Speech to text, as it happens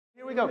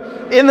we go.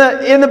 In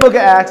the book of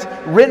Acts,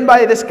 written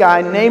by this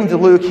guy named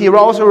Luke, he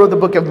also wrote the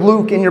book of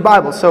Luke in your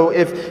Bible. So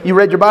if you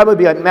read your Bible, it'd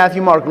be like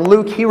Matthew, Mark,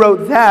 Luke. He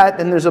wrote that,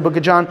 then there's a book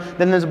of John,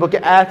 then there's a book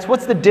of Acts.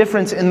 What's the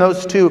difference in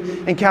those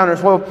two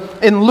encounters? Well,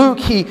 in Luke,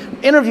 he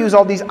interviews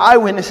all these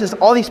eyewitnesses,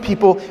 all these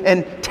people,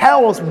 and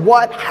tells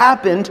what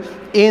happened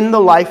in the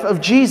life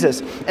of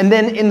Jesus. And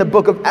then in the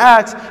book of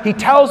Acts, he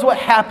tells what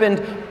happened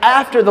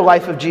after the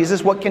life of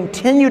Jesus, what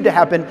continued to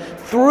happen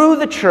through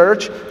the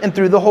church and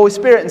through the Holy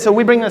Spirit. And so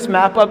we bring this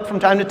map up from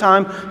time to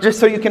time just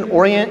so you can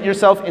orient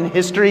yourself in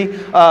history.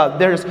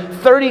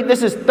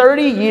 This is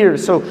 30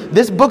 years. So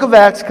this book of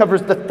Acts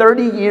covers the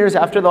 30 years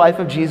after the life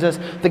of Jesus.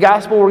 The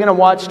gospel we're going to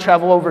watch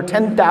travel over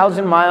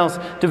 10,000 miles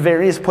to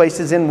various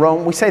places in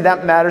Rome. We say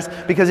that matters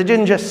because it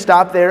didn't just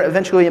stop there.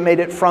 Eventually it made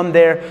it from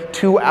there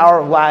to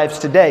our lives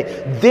today.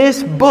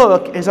 This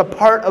book is a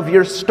part of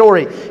your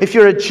story. If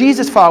you're a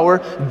Jesus follower,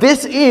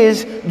 this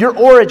is your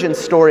origin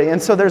story.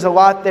 And so there's a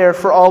lot there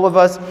for all of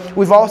us.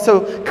 We've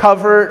also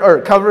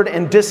covered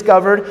and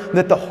discovered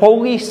that the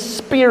Holy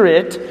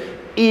Spirit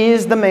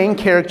is the main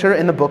character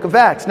in the book of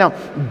Acts. Now,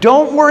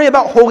 don't worry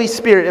about Holy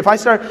Spirit. If I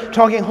start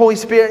talking Holy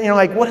Spirit, and you're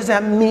like, what does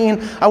that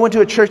mean? I went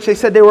to a church, they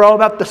said they were all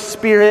about the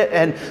Spirit,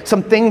 and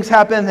some things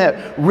happened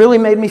that really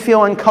made me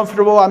feel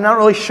uncomfortable. I'm not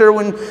really sure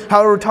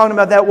how we're talking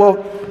about that.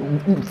 Well,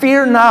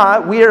 fear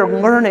not, we are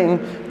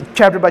learning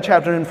chapter by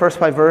chapter and verse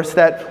by verse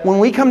that when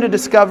we come to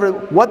discover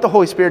what the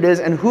Holy Spirit is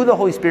and who the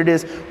Holy Spirit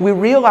is, we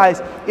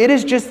realize it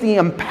is just the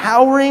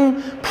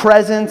empowering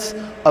presence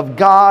of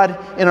God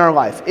in our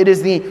life. It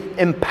is the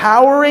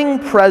empowering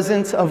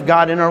presence of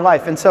God in our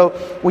life. And so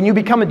when you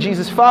become a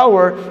Jesus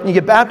follower and you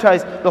get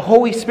baptized, the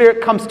Holy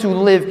Spirit comes to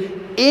live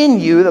in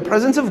you. The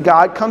presence of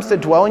God comes to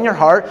dwell in your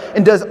heart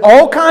and does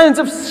all kinds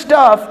of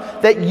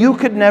stuff that you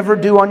could never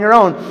do on your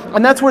own.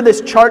 And that's where this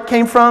chart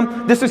came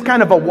from. This is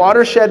kind of a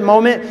watershed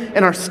moment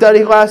in our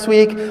study last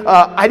week.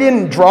 I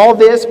didn't draw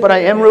this, but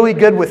I am really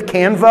good with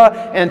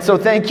Canva. And so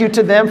thank you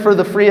to them for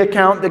the free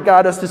account that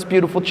got us this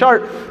beautiful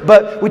chart.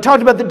 But we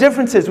talked about the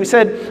differences. We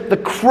said the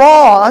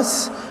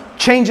cross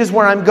changes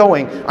where I'm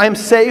going. I am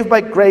saved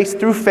by grace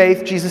through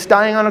faith, Jesus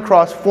dying on a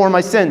cross for my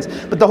sins.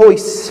 But the Holy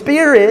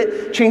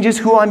Spirit changes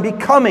who I'm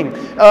becoming.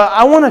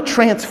 I want to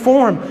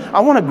transform. I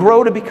want to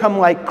grow to become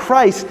like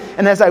Christ.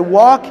 And as I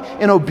walk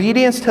in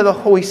obedience to the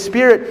Holy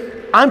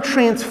Spirit, I'm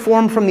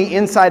transformed from the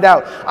inside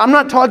out. I'm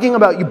not talking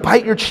about you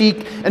bite your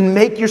cheek and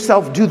make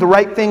yourself do the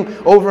right thing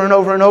over and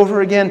over and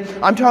over again.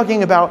 I'm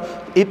talking about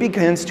it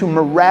begins to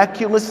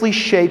miraculously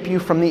shape you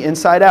from the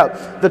inside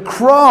out. The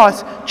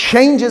cross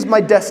changes my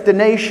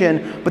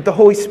destination, but the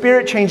Holy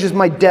Spirit changes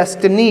my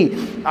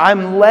destiny.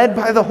 I'm led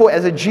by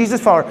as a Jesus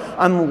follower,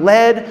 I'm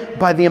led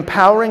by the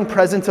empowering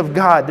presence of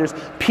God. There's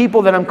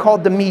people that I'm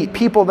called to meet,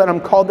 people that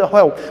I'm called to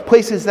help,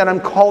 places that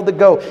I'm called to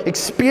go,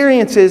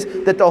 experiences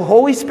that the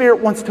Holy Spirit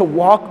wants to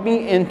walk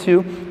me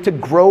into to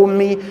grow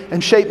me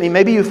and shape me.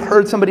 Maybe you've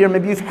heard somebody, or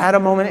maybe you've had a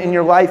moment in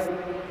your life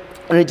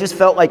and it just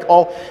felt like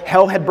all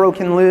hell had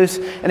broken loose,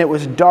 and it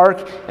was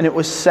dark, and it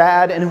was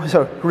sad, and it was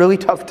a really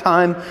tough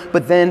time.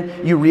 But then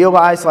you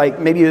realize, like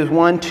maybe it was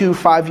 1, 2,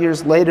 5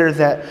 years later,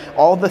 that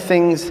all the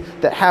things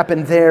that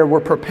happened there were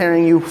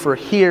preparing you for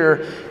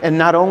here. And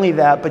not only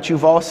that, but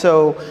you've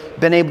also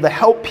been able to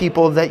help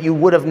people that you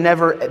would have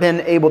never been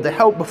able to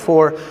help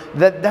before.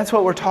 That's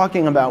what we're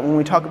talking about when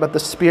we talk about the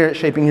Spirit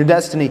shaping your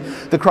destiny.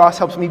 The cross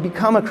helps me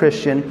become a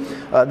Christian.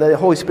 The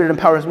Holy Spirit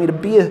empowers me to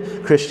be a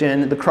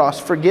Christian. The cross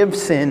forgives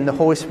sin.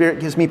 The Holy Spirit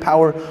gives me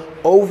power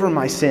over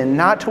my sin,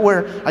 not to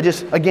where I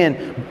just,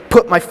 again,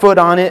 put my foot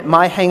on it,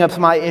 my hang-ups,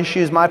 my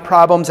issues, my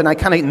problems, and I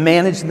kind of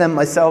manage them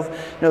myself.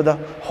 No, the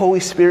Holy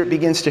Spirit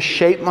begins to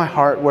shape my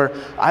heart where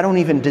I don't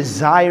even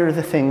desire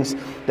the things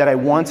that I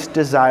once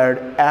desired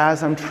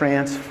as I'm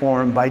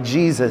transformed by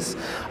Jesus.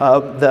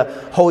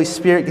 The Holy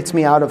Spirit gets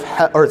me out of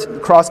hell, or the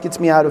cross gets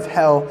me out of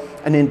hell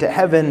and into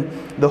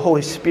heaven. The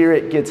Holy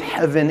Spirit gets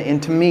heaven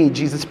into me.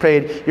 Jesus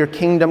prayed, your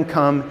kingdom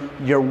come,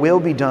 your will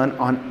be done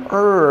on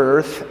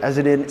earth as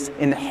it is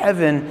in heaven.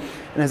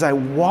 And as I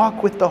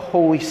walk with the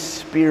Holy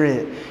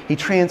Spirit, He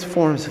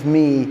transforms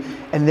me.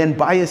 And then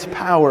by His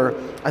power,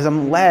 as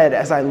I'm led,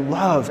 as I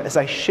love, as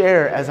I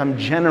share, as I'm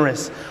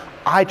generous,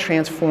 I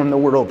transform the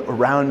world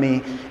around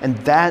me. And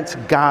that's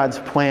God's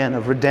plan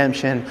of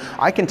redemption.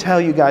 I can tell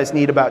you guys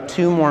need about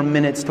 2 more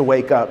minutes to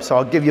wake up. So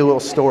I'll give you a little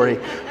story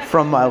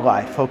from my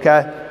life,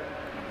 okay?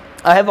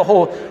 I have a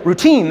whole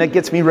routine that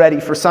gets me ready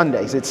for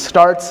Sundays. It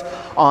starts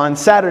on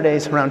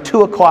Saturdays around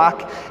 2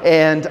 o'clock,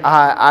 and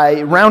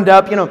I round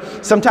up.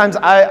 Sometimes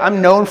I'm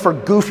known for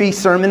goofy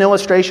sermon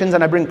illustrations,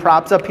 and I bring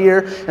props up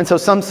here. And so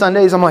some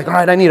Sundays I'm like, all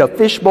right, I need a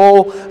fish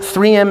bowl,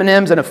 3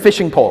 M&Ms, and a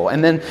fishing pole.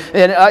 And then,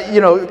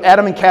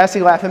 Adam and Cassie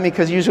laugh at me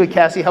because usually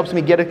Cassie helps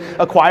me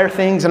acquire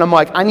things, and I'm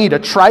like, I need a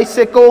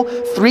tricycle,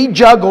 3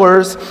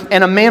 jugglers,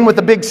 and a man with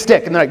a big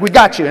stick. And they're like, we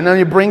got you. And then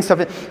you bring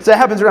stuff in. So that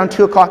happens around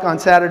 2 o'clock on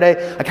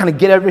Saturday. I kind of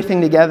get everything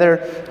everything together.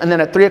 And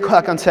then at 3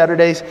 o'clock on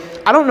Saturdays,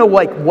 I don't know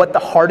what the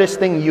hardest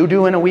thing you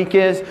do in a week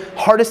is.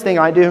 Hardest thing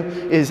I do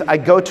is I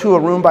go to a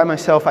room by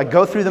myself. I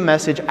go through the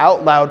message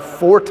out loud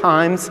 4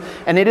 times,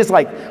 and it is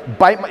like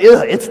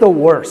it's the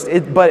worst.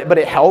 But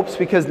it helps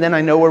because then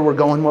I know where we're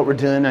going, what we're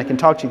doing. I can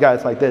talk to you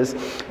guys like this.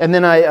 And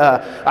then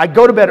I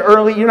go to bed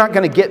early. You're not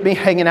going to get me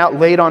hanging out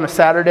late on a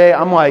Saturday.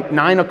 I'm like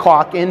 9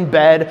 o'clock in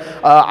bed.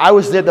 I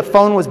was there. The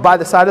phone was by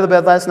the side of the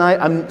bed last night.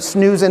 I'm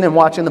snoozing and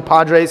watching the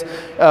Padres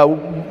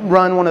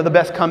run one of the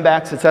best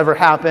comebacks that's ever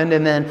happened.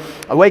 And then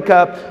I wake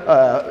up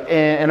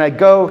and I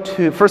go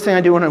to, first thing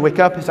I do when I wake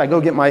up is I go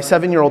get my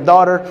 7-year-old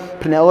daughter,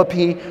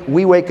 Penelope.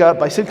 We wake up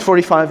by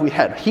 6:45. We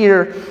head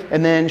here,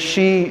 and then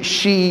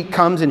she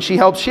comes and she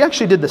helps. She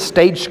actually did the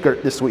stage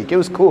skirt this week. It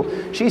was cool.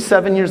 She's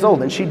 7 years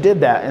old and she did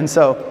that, and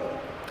so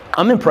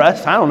I'm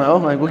impressed. I don't know.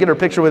 We'll get her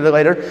picture with it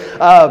later.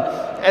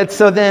 And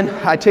so then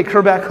I take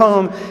her back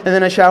home, and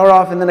then I shower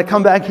off, and then I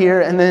come back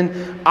here, and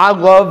then I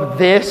love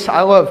this.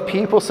 I love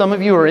people. Some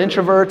of you are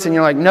introverts, and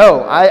you're like,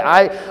 no,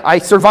 I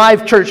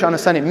survive church on a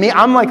Sunday. Me,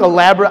 I'm like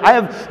I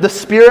have the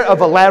spirit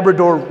of a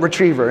Labrador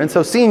retriever. And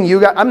so seeing you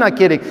guys, I'm not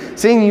kidding,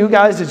 seeing you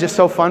guys is just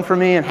so fun for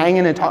me, and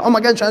hanging and talking. Oh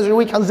my God, how's your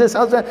week? How's this?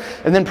 How's that?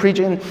 And then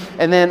preaching.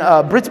 And then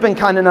Britt's been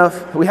kind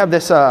enough. We have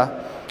this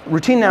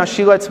routine now.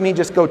 She lets me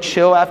just go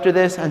chill after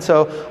this, and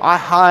so I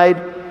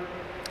hide.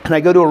 And I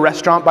go to a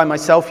restaurant by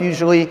myself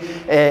usually,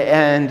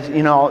 and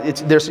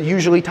there's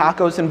usually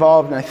tacos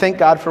involved, and I thank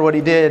God for what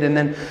he did. And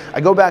then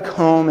I go back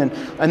home, and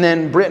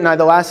then Britt and I,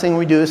 the last thing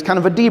we do is kind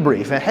of a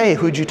debrief. And hey,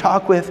 who'd you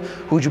talk with?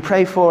 Who'd you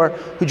pray for?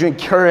 Who'd you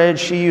encourage?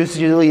 She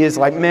usually is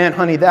like, man,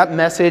 honey, that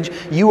message,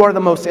 you are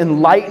the most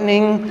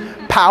enlightening,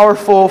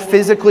 powerful,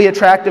 physically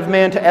attractive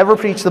man to ever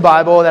preach the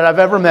Bible that I've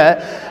ever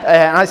met.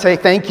 And I say,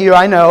 thank you,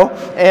 I know.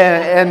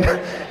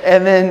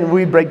 And then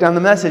we break down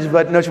the message.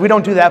 But no, we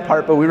don't do that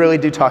part, but we really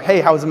do talk. Hey,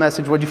 how was the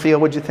message? What'd you feel?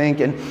 What'd you think?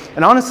 And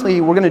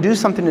honestly, we're going to do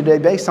something today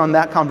based on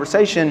that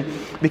conversation,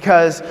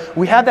 because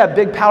we have that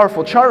big,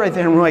 powerful chart right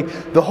there, and we're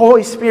like, the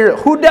Holy Spirit,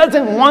 who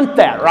doesn't want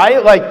that,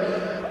 right? Like,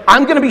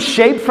 I'm going to be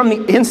shaped from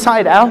the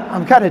inside out.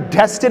 I've got a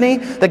destiny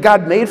that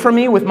God made for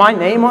me with my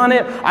name on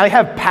it. I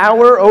have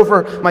power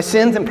over my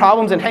sins and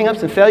problems and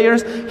hang-ups and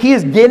failures. He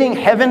is getting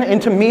heaven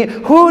into me.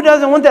 Who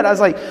doesn't want that? I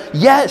was like,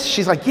 yes.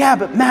 She's like, yeah,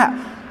 but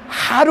Matt,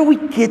 how do we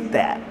get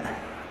that?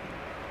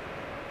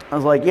 I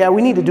was like, yeah,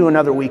 we need to do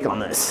another week on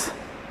this.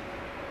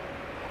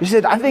 She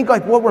said, I think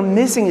like what we're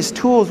missing is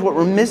tools. What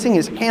we're missing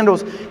is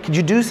handles. Could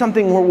you do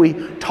something where we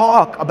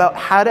talk about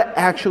how to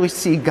actually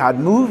see God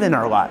move in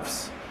our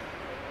lives?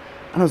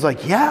 And I was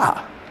like,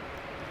 yeah.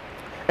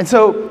 And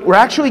so we're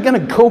actually going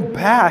to go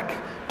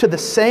back to the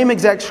same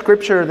exact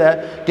scripture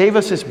that gave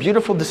us this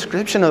beautiful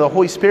description of the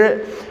Holy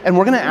Spirit. And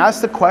we're going to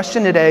ask the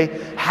question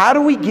today, how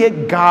do we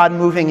get God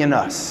moving in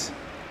us?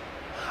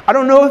 I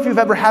don't know if you've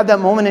ever had that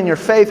moment in your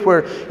faith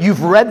where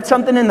you've read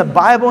something in the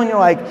Bible and you're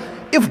like,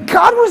 if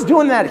God was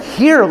doing that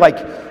here, like,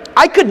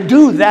 I could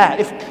do that.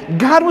 If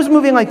God was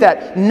moving like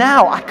that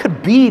now, I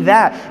could be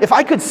that. If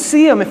I could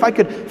see him, if I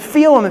could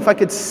feel him, if I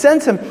could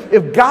sense him,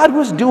 if God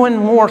was doing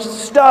more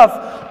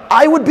stuff,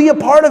 I would be a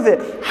part of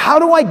it. How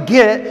do I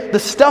get the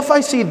stuff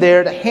I see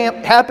there to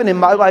happen in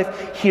my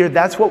life here?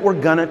 That's what we're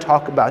going to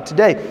talk about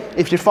today.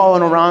 If you're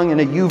following along in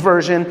a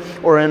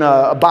YouVersion or in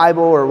a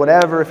Bible or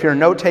whatever, if you're a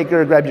note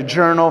taker, grab your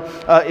journal.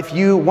 If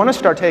you want to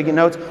start taking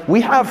notes,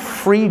 we have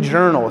free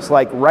journals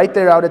like right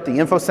there out at the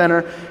info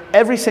center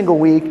every single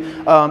week.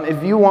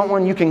 If you want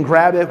one, you can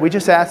grab it. We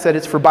just ask that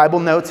it's for Bible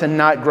notes and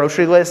not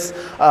grocery lists,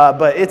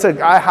 but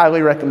I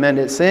highly recommend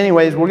it. So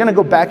anyways, we're going to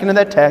go back into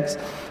that text.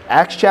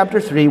 Acts chapter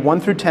 3,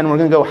 1 through 10. We're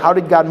going to go, how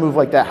did God move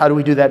like that? How do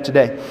we do that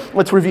today?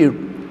 Let's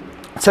review.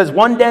 It says,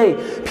 one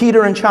day,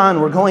 Peter and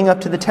John were going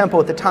up to the temple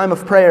at the time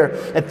of prayer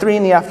at 3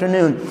 in the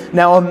afternoon.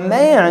 Now a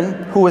man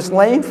who was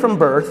lame from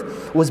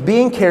birth was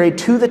being carried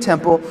to the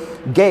temple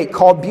gate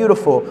called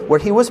Beautiful, where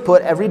he was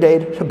put every day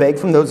to beg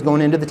from those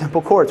going into the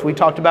temple courts. We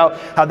talked about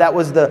how that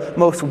was the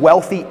most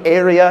wealthy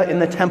area in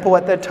the temple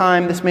at that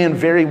time. This man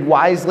very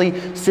wisely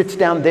sits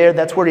down there.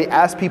 That's where he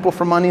asks people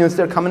for money as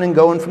they're coming and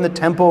going from the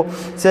temple.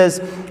 It says,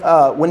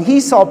 when he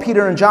saw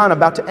Peter and John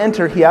about to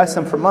enter, he asked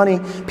them for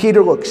money.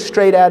 Peter looked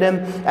straight at him,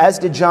 as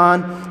did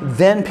John.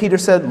 Then Peter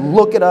said,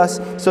 look at us.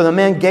 So the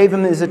man gave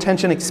him his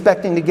attention,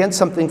 expecting to get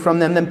something from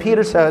them. Then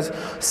Peter says,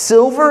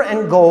 silver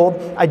and gold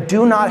I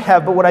do not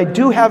have, but what I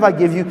do have I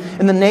give you.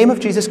 In the name of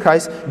Jesus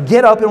Christ,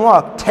 get up and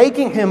walk.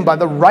 Taking him by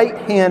the right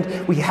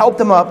hand, we helped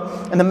him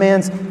up, and the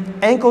man's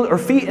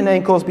feet and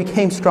ankles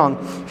became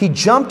strong. He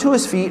jumped to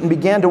his feet and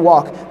began to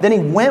walk. Then he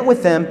went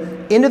with them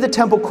into the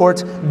temple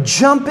courts,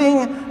 jumping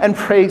and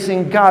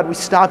praising God. We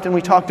stopped and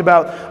we talked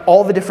about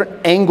all the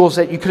different angles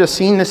that you could have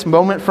seen this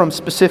moment from,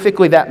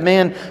 specifically that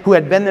man who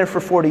had been there for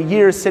 40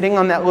 years, sitting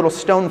on that little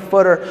stone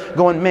footer,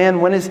 going,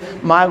 man, when is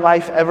my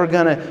life ever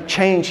going to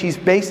change? He's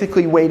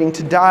basically waiting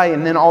to die,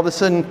 and then all of a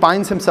sudden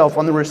finds himself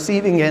on the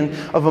receiving end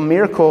of a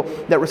miracle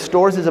that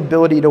restores his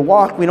ability to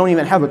walk. We don't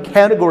even have a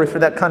category for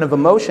that kind of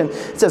emotion.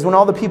 It says, when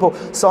all the people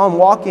saw him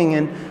walking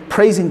and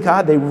praising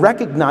God, they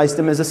recognized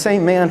him as the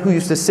same man who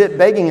used to sit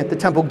begging at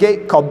the temple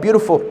gate called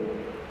Beautiful.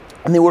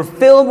 And they were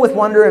filled with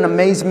wonder and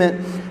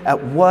amazement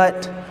at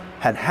what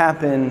had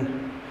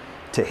happened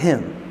to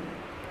him.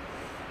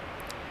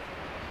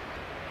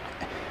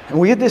 And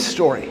we get this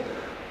story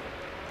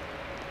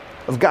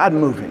of God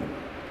moving.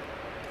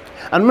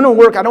 I'm going to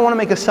work, I don't want to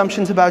make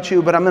assumptions about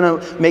you, but I'm going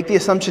to make the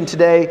assumption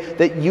today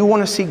that you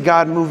want to see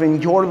God move in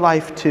your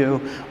life too.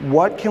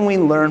 What can we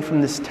learn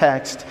from this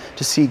text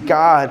to see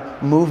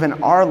God move in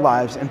our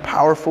lives in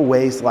powerful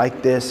ways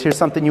like this? Here's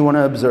something you want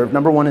to observe.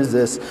 Number one is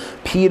this: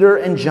 Peter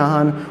and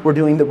John were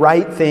doing the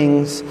right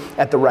things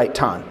at the right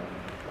time.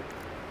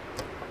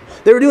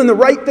 They were doing the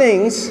right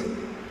things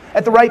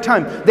at the right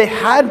time. They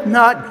had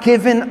not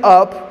given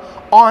up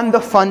on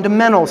the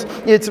fundamentals.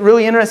 It's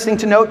really interesting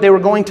to note they were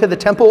going to the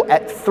temple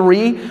at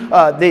 3.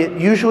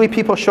 Usually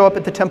people show up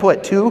at the temple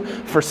at 2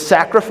 for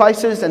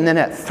sacrifices and then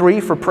at 3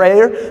 for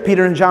prayer.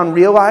 Peter and John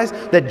realized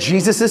that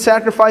Jesus'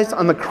 sacrifice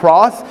on the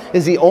cross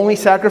is the only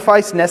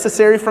sacrifice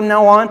necessary from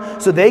now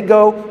on. So they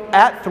go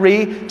at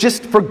 3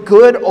 just for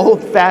good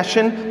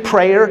old-fashioned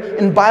prayer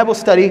and Bible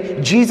study.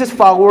 Jesus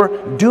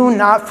follower, do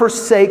not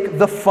forsake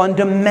the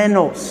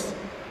fundamentals.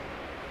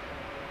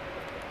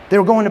 They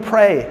were going to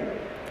pray.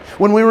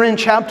 When we were in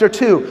chapter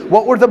 2,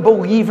 what were the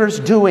believers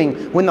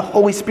doing when the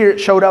Holy Spirit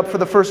showed up for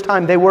the first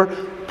time? They were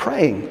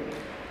praying.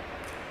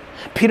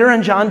 Peter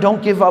and John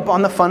don't give up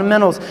on the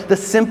fundamentals. The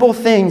simple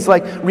things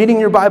like reading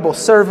your Bible,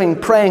 serving,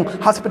 praying,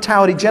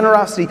 hospitality,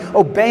 generosity,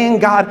 obeying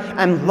God,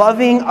 and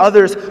loving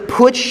others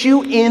puts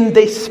you in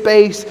the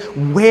space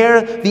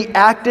where the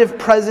active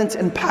presence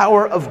and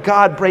power of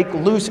God break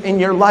loose in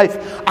your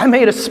life. I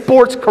made a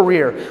sports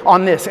career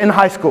on this in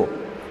high school.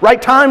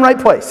 Right time, right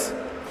place.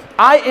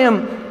 I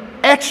am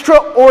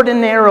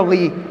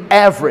extraordinarily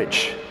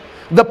average.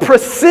 The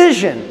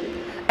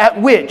precision at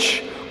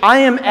which I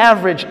am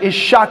average is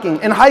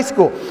shocking. In high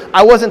school,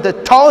 I wasn't the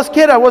tallest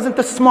kid, I wasn't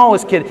the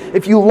smallest kid.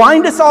 If you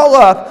lined us all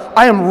up,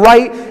 I am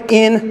right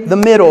in the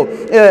middle.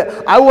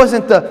 I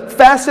wasn't the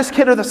fastest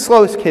kid or the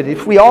slowest kid.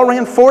 If we all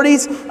ran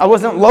 40s, I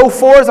wasn't low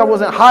 4s, I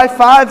wasn't high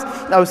 5s,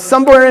 I was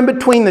somewhere in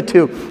between the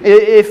two.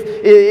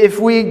 If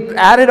we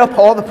added up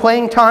all the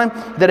playing time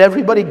that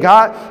everybody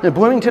got in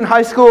Bloomington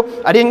High School,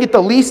 I didn't get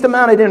the least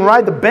amount. I didn't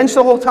ride the bench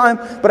the whole time,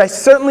 but I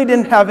certainly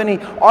didn't have any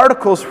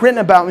articles written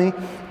about me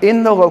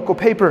in the local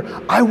paper.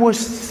 I was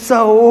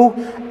so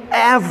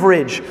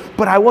average,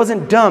 but I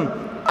wasn't dumb.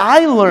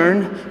 I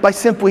learned by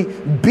simply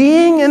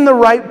being in the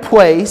right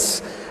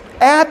place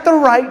at the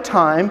right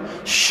time,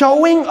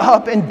 showing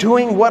up and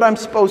doing what I'm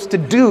supposed to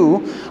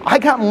do. I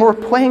got more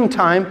playing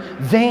time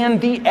than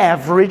the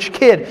average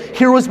kid.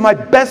 Here was my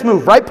best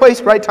move: right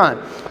place, right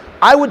time.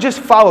 I would just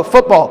follow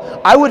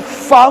football. I would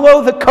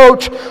follow the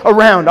coach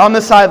around on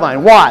the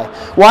sideline. Why?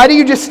 Why do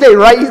you just stay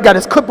right? He's got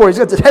his clipboard. He's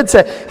got his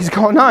headset. He's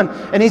going on.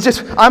 And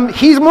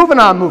he's moving,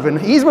 I'm moving.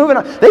 He's moving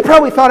on. They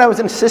probably thought I was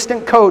an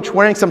assistant coach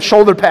wearing some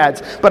shoulder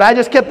pads. But I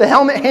just kept the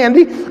helmet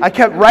handy. I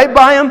kept right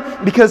by him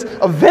because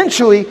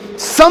eventually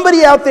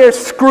somebody out there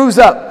screws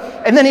up.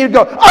 And then he would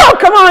go, "Oh,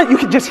 come on." You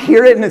could just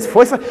hear it in his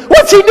voice. Like,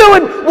 "What's he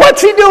doing?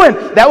 What's he doing?"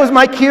 That was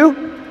my cue.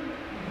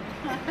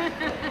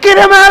 Get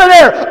him out of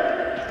there.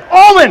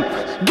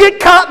 Almond,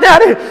 get caught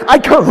at it. I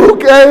go,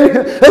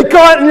 okay. They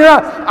caught and you're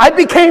out. I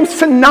became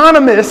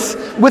synonymous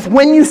with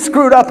when you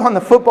screwed up on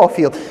the football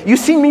field. You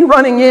see me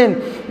running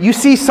in, you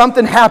see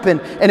something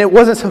happen, and it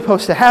wasn't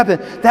supposed to happen.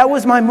 That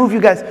was my move,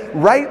 you guys.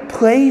 Right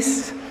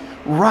place,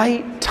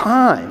 right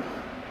time.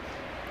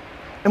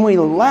 And we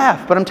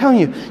laugh, but I'm telling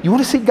you, you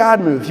want to see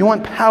God move. You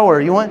want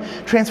power. You want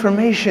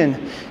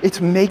transformation.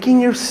 It's making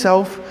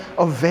yourself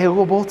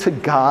available to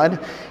God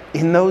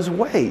in those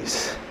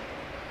ways.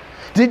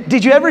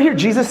 Did you ever hear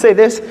Jesus say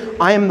this?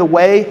 I am the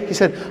way. He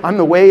said, I'm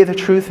the way, the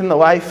truth, and the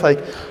life. Like,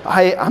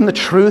 I'm the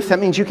truth. That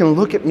means you can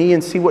look at me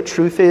and see what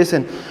truth is.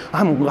 And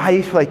I'm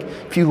life. Like,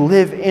 if you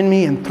live in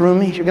me and through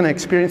me, you're going to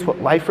experience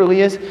what life really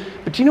is.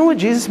 But do you know what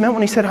Jesus meant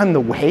when he said, I'm the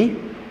way?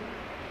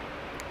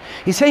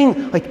 He's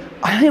saying, like,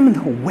 I am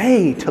the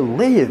way to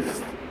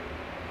live.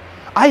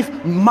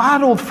 I've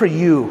modeled for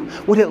you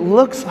what it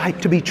looks like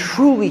to be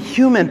truly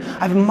human.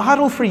 I've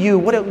modeled for you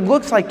what it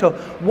looks like to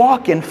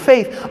walk in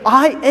faith.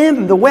 I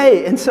am the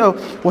way. And so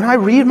when I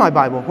read my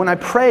Bible, when I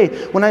pray,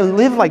 when I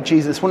live like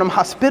Jesus, when I'm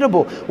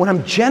hospitable, when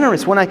I'm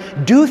generous, when I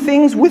do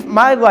things with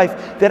my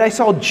life that I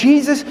saw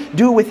Jesus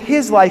do with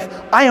his life,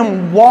 I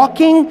am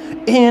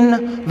walking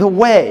in the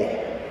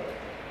way.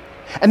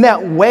 And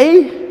that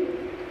way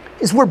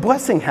is where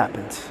blessing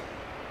happens.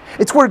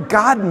 It's where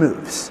God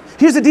moves.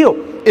 Here's the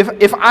deal.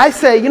 If I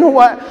say, you know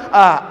what,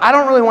 I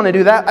don't really want to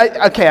do that.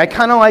 I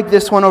kind of like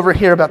this one over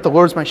here about the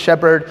Lord's my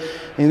shepherd,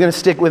 and he's going to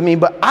stick with me,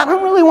 but I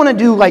don't really want to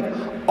do like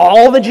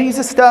all the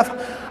Jesus stuff.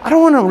 I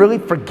don't want to really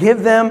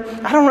forgive them.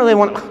 I don't really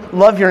want to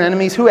love your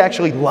enemies. Who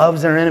actually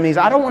loves their enemies?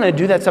 I don't want to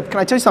do that stuff. Can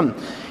I tell you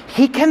something?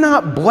 He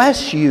cannot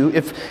bless you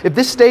if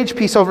this stage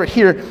piece over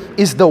here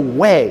is the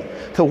way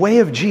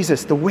of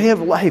Jesus, the way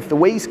of life, the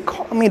way he's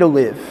called me to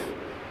live.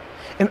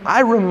 And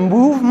I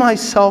remove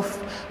myself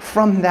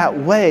from that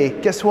way.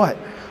 Guess what?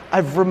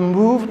 I've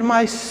removed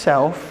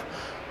myself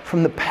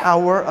from the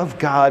power of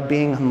God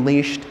being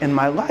unleashed in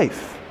my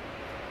life.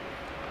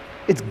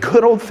 It's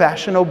good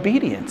old-fashioned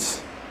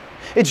obedience.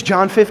 It's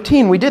John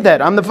 15. We did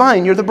that. I'm the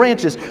vine, you're the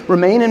branches.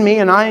 Remain in me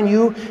and I in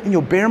you, and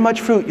you'll bear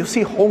much fruit. You'll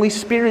see Holy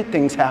Spirit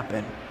things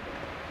happen.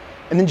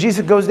 And then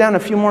Jesus goes down a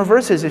few more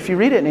verses if you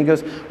read it, and he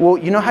goes, well,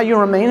 you know how you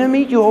remain in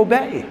me? You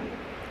obey.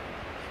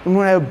 And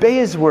when I obey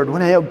his word,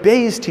 when I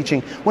obey his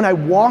teaching, when I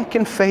walk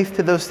in faith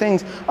to those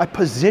things, I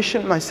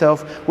position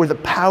myself where the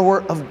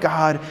power of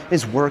God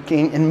is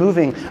working and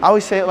moving. I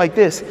always say it like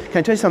this. Can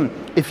I tell you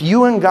something? If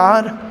you and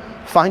God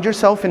find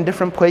yourself in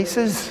different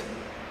places,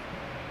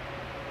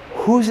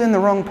 who's in the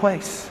wrong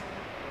place?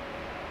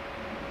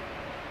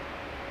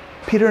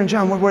 Peter and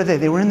John, where were they?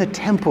 They were in the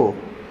temple.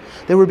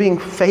 They were being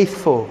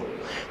faithful.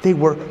 They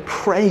were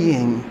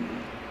praying.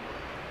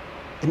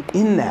 And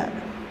in that,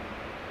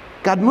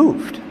 God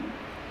moved.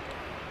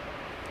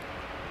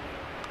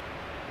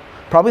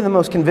 Probably the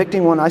most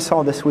convicting one I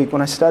saw this week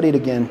when I studied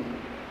again.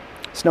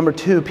 It's number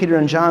 2, Peter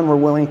and John were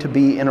willing to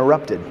be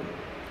interrupted.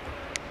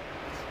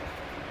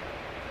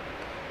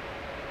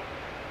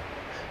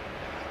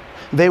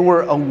 They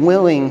were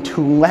willing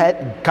to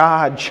let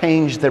God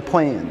change their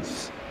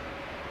plans.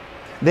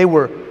 They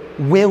were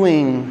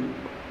willing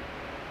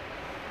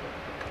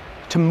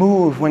to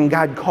move when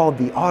God called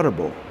the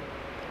audible.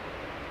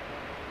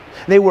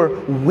 They were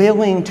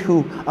willing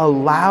to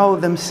allow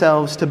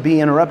themselves to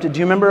be interrupted. Do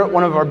you remember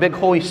one of our big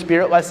Holy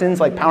Spirit lessons,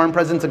 like Power and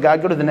Presence of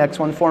God? Go to the next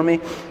one for me.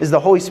 Is the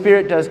Holy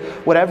Spirit does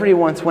whatever he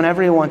wants,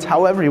 whenever he wants,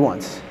 however he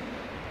wants.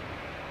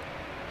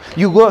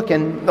 You look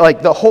and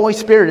like the Holy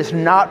Spirit is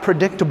not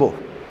predictable.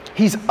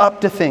 He's up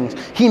to things.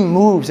 He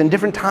moves in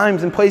different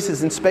times and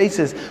places and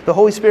spaces. The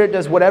Holy Spirit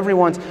does whatever he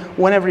wants,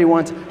 whenever he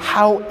wants,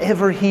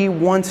 however he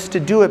wants to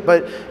do it.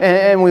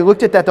 And we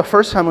looked at that the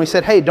first time. We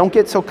said, hey, don't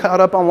get so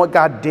caught up on what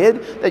God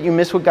did that you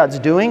miss what God's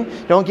doing.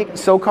 Don't get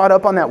so caught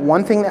up on that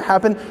one thing that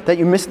happened that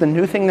you miss the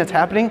new thing that's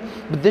happening.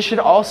 But this should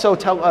also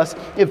tell us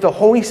if the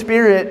Holy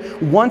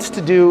Spirit wants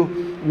to do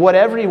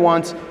whatever he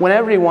wants,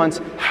 whenever he wants,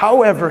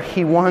 however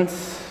he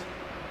wants,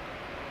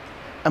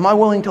 am I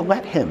willing to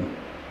let him?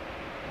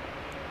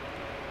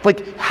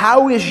 Like,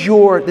 how is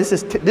your,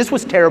 this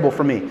was terrible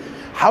for me.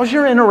 How's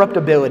your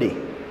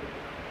interruptibility?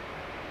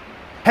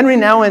 Henry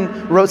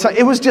Nouwen wrote something,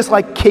 it was just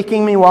like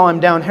kicking me while I'm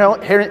down.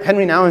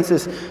 Henry Nouwen's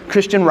this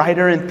Christian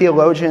writer and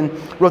theologian,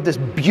 wrote this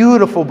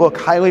beautiful book,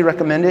 highly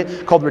recommend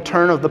it, called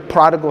Return of the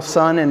Prodigal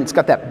Son, and it's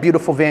got that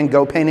beautiful Van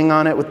Gogh painting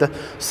on it with the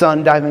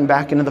son diving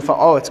back into the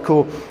fall. Oh, it's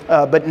cool.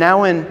 But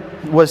Nouwen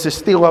was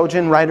this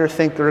theologian, writer,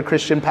 thinker, a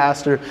Christian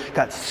pastor,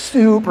 got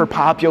super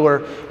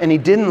popular, and he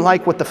didn't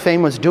like what the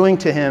fame was doing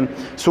to him,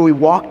 so he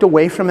walked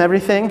away from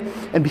everything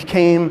and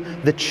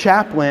became the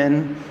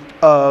chaplain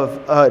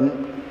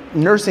of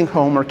nursing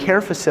home or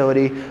care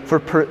facility for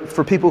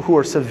people who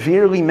are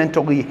severely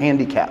mentally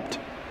handicapped.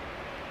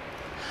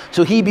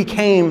 So he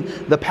became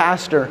the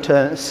pastor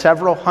to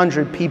several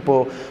hundred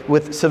people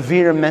with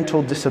severe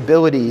mental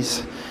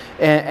disabilities.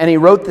 And he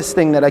wrote this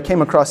thing that I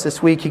came across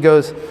this week. He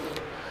goes,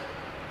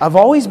 I've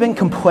always been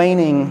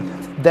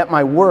complaining that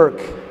my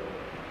work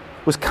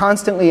was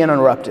constantly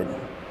interrupted.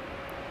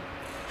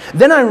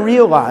 Then I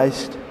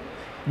realized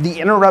the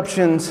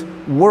interruptions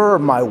were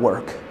my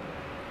work.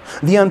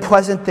 The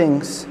unpleasant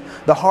things,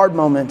 the hard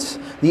moments,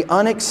 the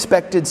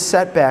unexpected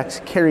setbacks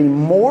carry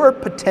more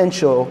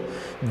potential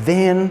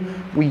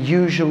than we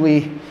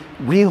usually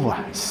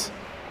realize.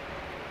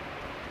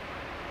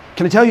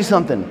 Can I tell you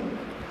something?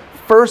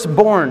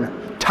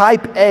 Firstborn,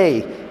 type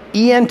A,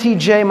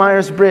 ENTJ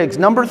Myers-Briggs,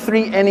 number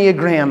 3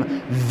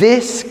 Enneagram.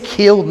 This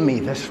killed me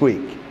this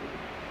week.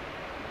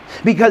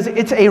 Because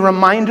it's a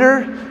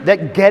reminder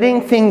that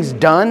getting things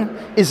done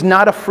is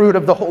not a fruit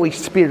of the Holy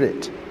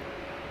Spirit.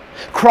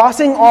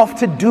 Crossing off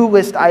to-do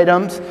list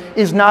items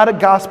is not a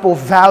gospel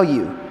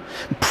value.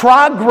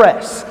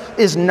 Progress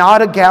is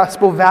not a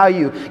gospel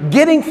value.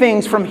 Getting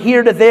things from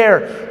here to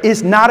there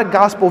is not a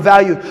gospel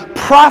value.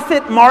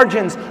 Profit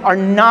margins are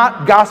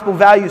not gospel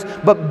values,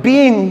 but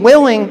being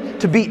willing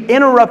to be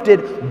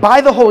interrupted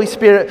by the Holy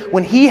Spirit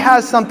when he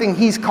has something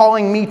he's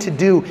calling me to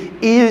do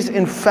is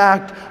in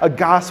fact a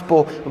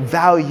gospel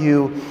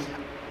value.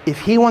 If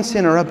he wants to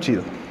interrupt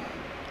you,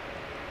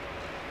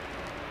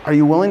 are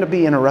you willing to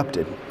be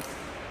interrupted?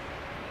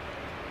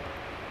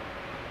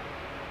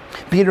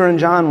 Peter and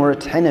John were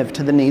attentive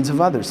to the needs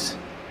of others.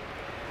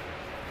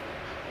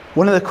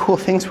 One of the cool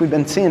things we've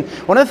been seeing,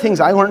 one of the things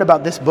I learned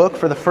about this book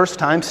for the first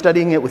time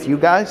studying it with you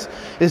guys,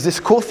 is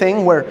this cool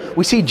thing where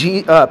we see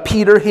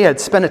Peter, he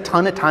had spent a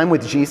ton of time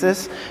with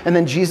Jesus, and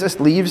then Jesus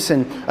leaves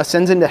and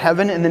ascends into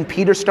heaven, and then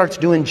Peter starts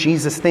doing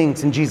Jesus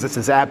things in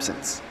Jesus'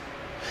 absence.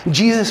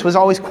 Jesus was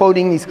always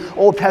quoting these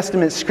Old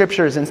Testament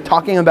scriptures and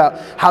talking about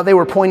how they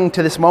were pointing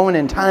to this moment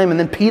in time. And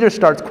then Peter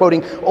starts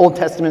quoting Old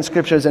Testament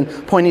scriptures and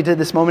pointing to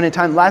this moment in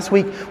time. Last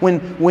week,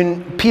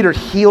 when Peter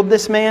healed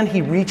this man,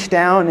 he reached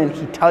down and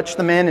he touched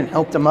the man and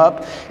helped him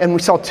up. And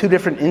we saw 2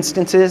 different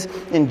instances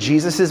in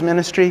Jesus'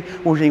 ministry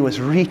where he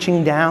was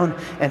reaching down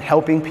and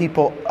helping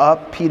people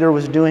up. Peter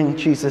was doing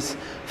Jesus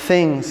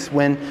things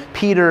when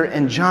Peter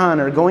and John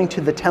are going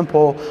to the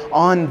temple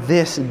on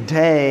this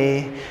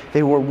day.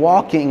 They were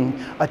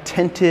walking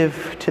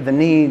attentive to the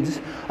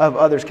needs of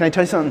others. Can I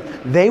tell you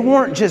something? They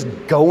weren't just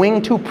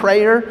going to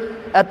prayer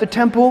at the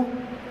temple.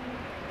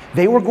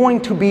 They were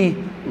going to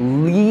be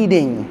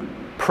leading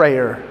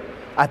prayer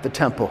at the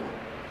temple.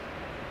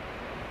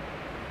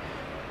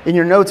 In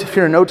your notes, if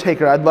you're a note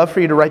taker, I'd love for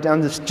you to write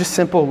down this just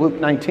simple Luke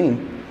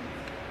 19.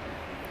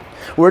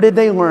 Where did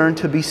they learn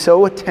to be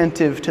so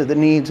attentive to the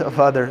needs of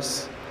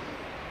others?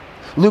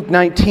 Luke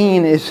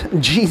 19 is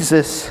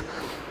Jesus,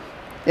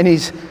 and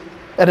he's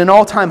at an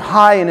all-time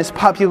high in his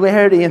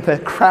popularity, and the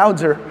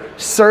crowds are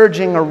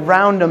surging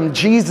around him.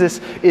 Jesus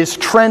is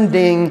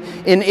trending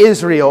in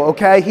Israel,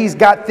 okay? He's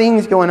got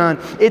things going on.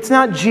 It's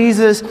not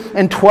Jesus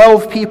and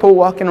 12 people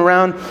walking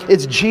around.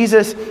 It's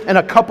Jesus and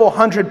a couple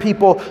hundred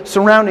people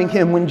surrounding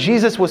him. When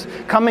Jesus was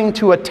coming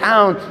to a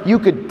town, you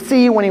could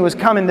see when he was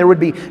coming, there would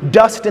be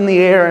dust in the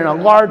air and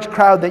a large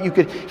crowd that you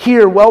could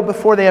hear well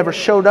before they ever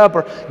showed up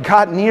or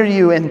got near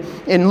you. And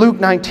in Luke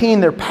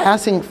 19, they're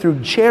passing through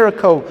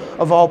Jericho,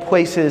 of all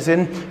places.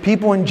 And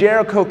people in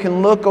Jericho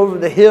can look over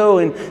the hill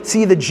and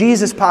see the Jesus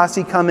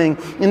posse coming.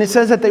 And it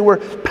says that they were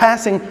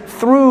passing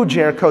through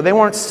Jericho. They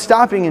weren't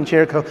stopping in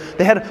Jericho.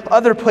 They had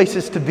other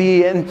places to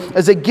be. And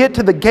as they get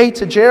to the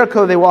gates of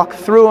Jericho, they walk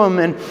through them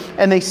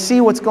and they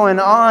see what's going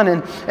on.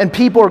 And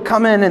people are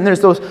coming, and there's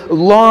those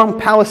long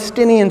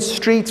Palestinian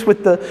streets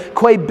with the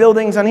clay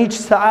buildings on each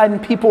side.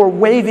 And people are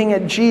waving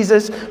at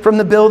Jesus from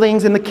the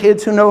buildings. And the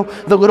kids who know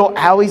the little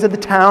alleys of the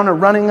town are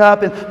running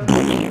up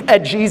and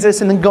at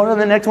Jesus, and then going to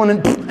the next one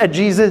and at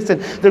Jesus.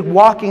 And they're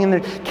walking and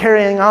they're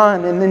carrying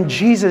on. And then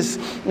Jesus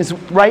is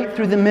right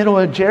through the middle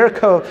of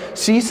Jericho,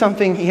 sees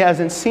something he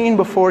hasn't seen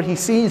before. He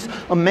sees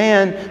a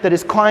man that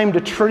has climbed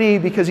a tree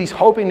because he's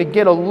hoping to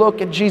get a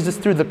look at Jesus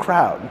through the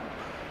crowd.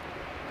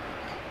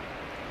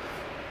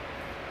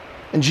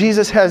 And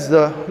Jesus has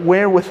the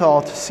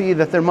wherewithal to see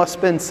that there must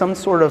have been some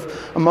sort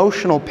of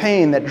emotional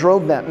pain that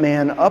drove that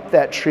man up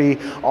that tree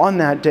on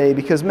that day,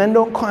 because men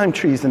don't climb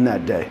trees in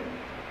that day.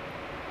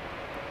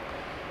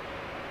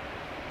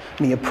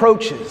 And he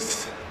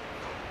approaches.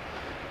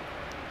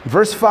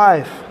 Verse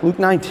 5, Luke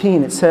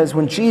 19, it says,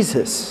 when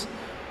Jesus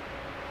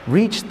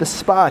reached the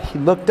spot, he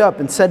looked up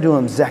and said to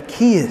him,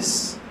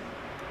 Zacchaeus,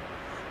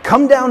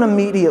 come down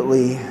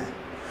immediately.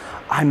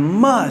 I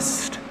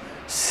must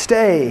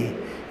stay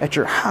at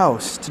your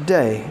house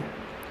today.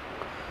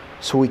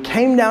 So he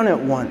came down at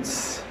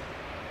once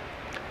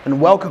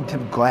and welcomed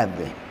him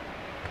gladly.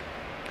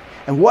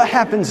 And what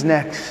happens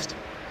next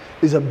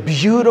is a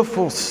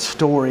beautiful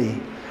story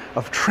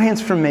of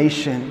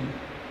transformation,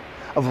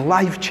 of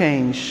life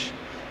change,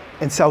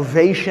 and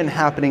salvation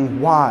happening.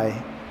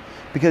 Why?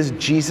 Because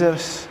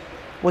Jesus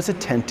was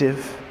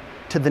attentive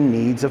to the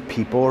needs of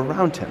people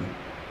around him.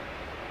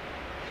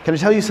 Can I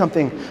tell you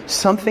something?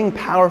 Something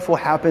powerful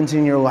happens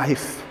in your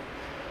life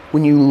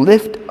when you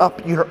lift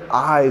up your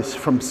eyes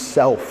from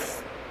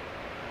self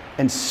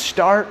and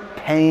start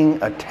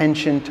paying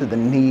attention to the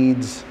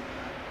needs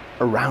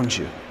around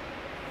you.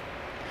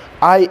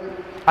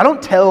 I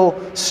don't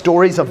tell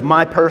stories of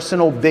my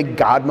personal big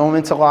God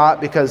moments a lot,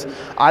 because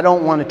I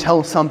don't want to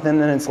tell something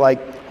and it's like,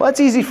 well, that's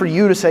easy for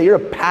you to say. You're a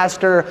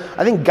pastor.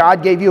 I think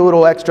God gave you a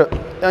little extra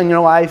in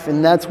your life,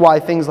 and that's why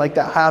things like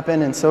that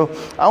happen. And so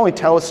I only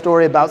tell a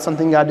story about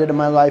something God did in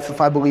my life if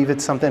I believe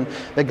it's something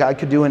that God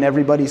could do in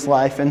everybody's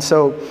life. And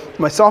so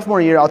my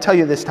sophomore year, I'll tell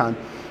you this time,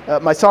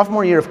 my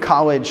sophomore year of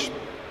college,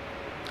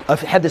 I've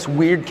had this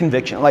weird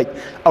conviction, like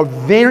a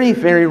very,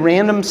 very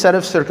random set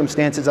of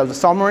circumstances. I was a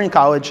sophomore in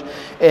college,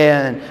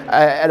 and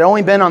I had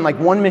only been on like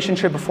one mission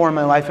trip before in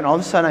my life, and all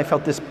of a sudden I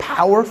felt this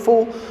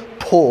powerful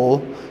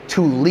pull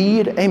to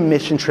lead a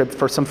mission trip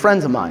for some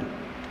friends of mine.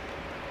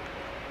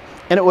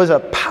 And it was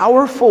a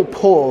powerful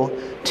pull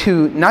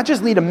to not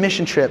just lead a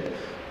mission trip,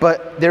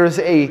 but there was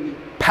a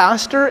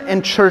pastor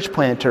and church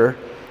planter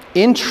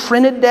in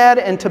Trinidad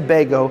and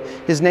Tobago.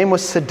 His name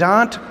was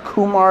Siddhant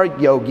Kumar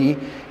Yogi.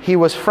 He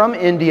was from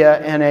India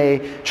and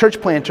a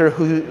church planter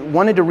who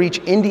wanted to reach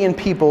Indian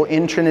people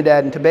in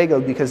Trinidad and Tobago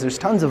because there's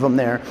tons of them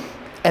there.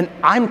 And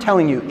I'm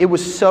telling you, it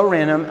was so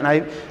random, and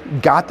I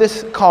got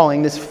this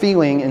calling, this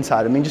feeling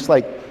inside of me, just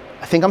like,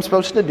 I think I'm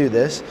supposed to do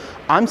this.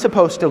 I'm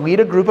supposed to lead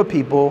a group of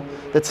people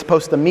that's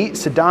supposed to meet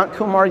Siddhant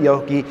Kumar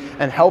Yogi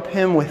and help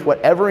him with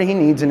whatever he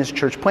needs in his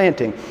church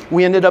planting.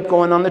 We ended up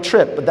going on the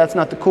trip, but that's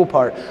not the cool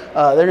part.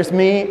 There's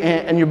me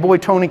and your boy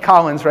Tony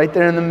Collins right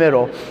there in the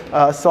middle,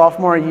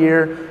 sophomore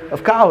year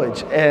of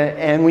college.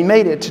 And we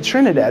made it to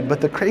Trinidad,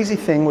 but the crazy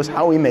thing was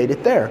how we made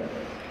it there.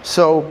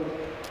 So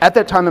at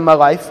that time in my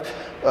life,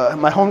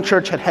 my home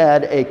church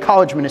had a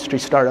college ministry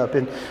startup,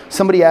 and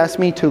somebody asked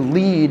me to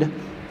lead.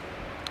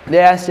 They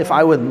asked if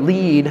I would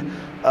lead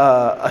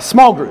a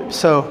small group.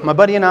 So my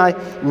buddy and I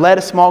led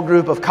a small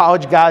group of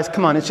college guys.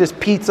 Come on, it's just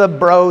pizza,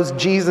 bros,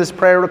 Jesus,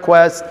 prayer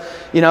requests.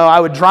 You know, I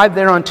would drive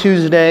there on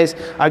Tuesdays.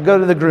 I'd go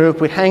to the group.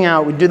 We'd hang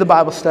out. We'd do the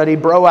Bible study,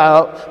 bro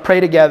out,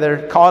 pray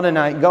together, call it a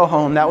night, go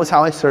home. That was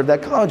how I served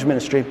that college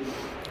ministry.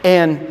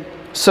 And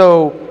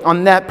so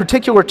on that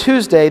particular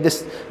Tuesday,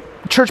 this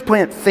church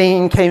plant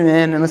thing came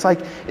in, and it's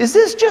like, is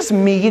this just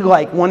me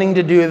like wanting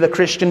to do the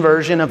Christian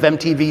version of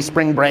MTV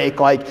Spring Break?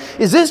 Like,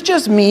 is this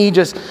just me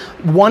just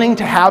wanting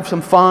to have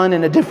some fun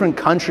in a different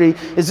country?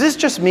 Is this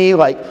just me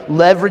like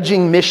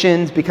leveraging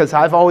missions because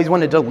I've always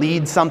wanted to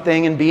lead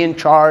something and be in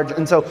charge?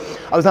 And so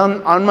I was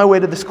on my way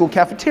to the school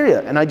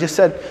cafeteria, and I just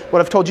said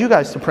what I've told you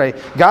guys to pray.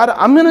 God,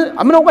 I'm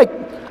gonna like,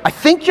 I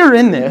think you're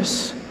in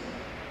this,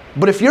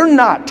 but if you're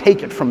not,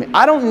 take it from me.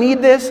 I don't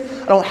need this.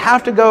 I don't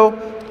have to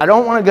go. I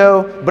don't want to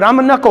go, but I'm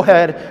a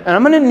knucklehead, and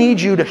I'm going to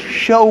need you to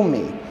show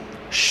me.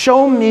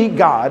 Show me,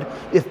 God,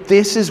 if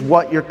this is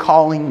what you're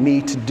calling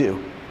me to do.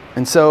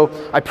 And so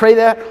I pray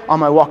that on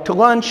my walk to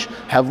lunch,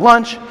 have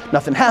lunch,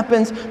 nothing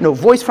happens, no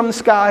voice from the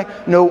sky,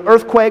 no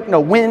earthquake, no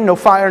wind, no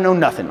fire, no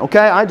nothing,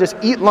 okay? I just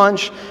eat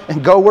lunch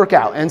and go work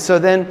out. And so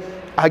then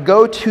I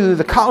go to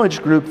the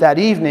college group that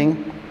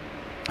evening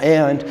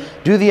and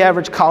do the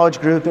average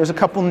college group. There's a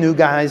couple new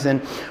guys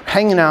and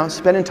hanging out,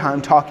 spending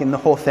time, talking, the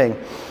whole thing.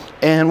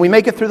 And we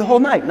make it through the whole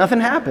night.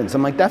 Nothing happens.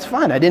 I'm like, that's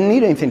fine. I didn't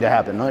need anything to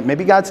happen.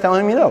 Maybe God's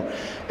telling me no.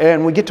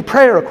 And we get to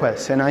prayer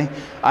requests. And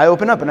I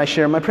open up and I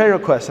share my prayer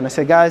requests. And I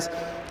say, guys,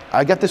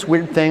 I got this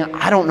weird thing.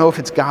 I don't know if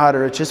it's God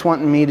or it's just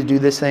wanting me to do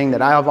this thing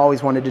that I have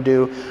always wanted to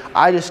do.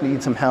 I just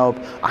need some help.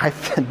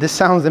 This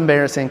sounds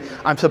embarrassing.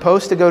 I'm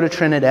supposed to go to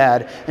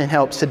Trinidad and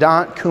help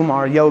Siddhant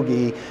Kumar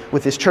Yogi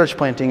with his church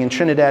planting in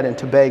Trinidad and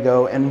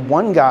Tobago. And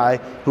one guy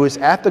who was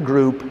at the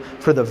group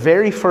for the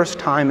very first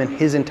time in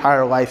his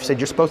entire life said,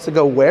 you're supposed to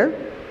go where?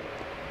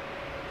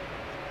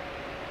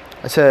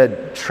 I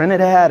said,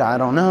 Trinidad, I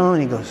don't know.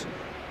 And he goes,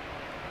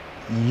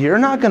 you're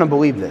not going to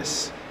believe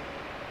this,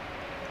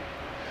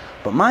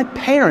 but my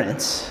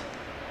parents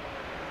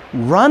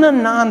run a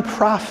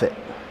nonprofit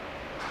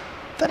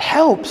that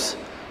helps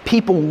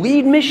people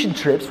lead mission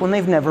trips when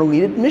they've never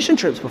led mission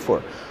trips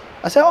before.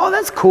 I said, oh,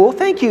 that's cool.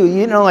 Thank you.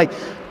 You know, like,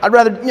 I'd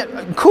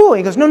rather, cool.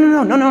 He goes,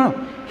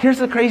 no. Here's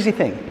the crazy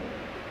thing.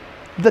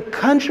 The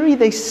country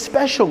they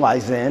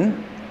specialize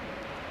in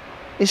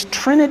is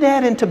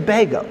Trinidad and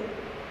Tobago.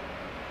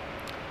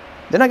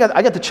 Then I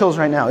got the chills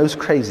right now. It was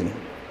crazy.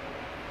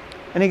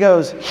 And he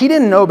goes, he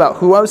didn't know about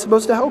who I was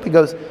supposed to help. He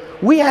goes,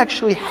 we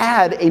actually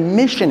had a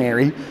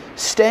missionary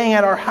staying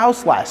at our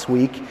house last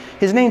week.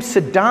 His name's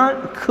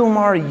Siddhant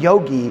Kumar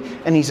Yogi,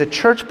 and he's a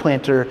church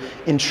planter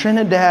in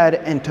Trinidad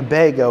and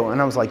Tobago.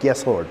 And I was like,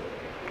 yes, Lord.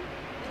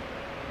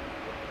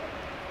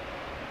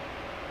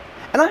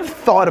 And I've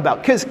thought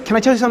about, because can I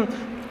tell you something?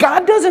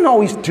 God doesn't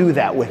always do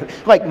that with me.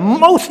 Like,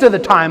 most of the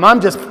time, I'm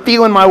just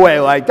feeling my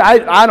way. Like,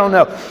 I don't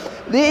know.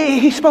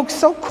 He spoke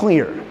so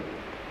clear.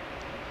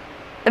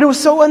 And it was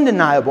so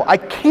undeniable. I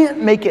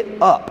can't make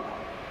it up.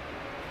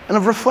 And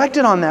I've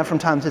reflected on that from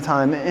time to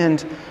time.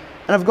 And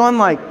I've gone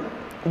like,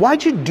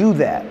 why'd you do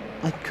that?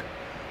 Like,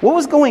 what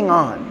was going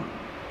on?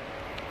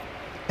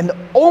 And the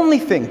only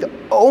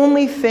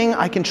thing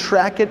I can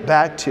track it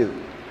back to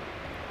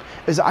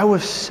is I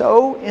was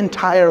so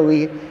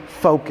entirely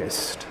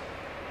focused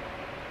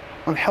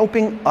on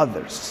helping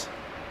others.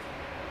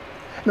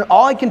 And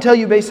all I can tell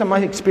you based on my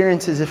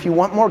experience is if you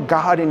want more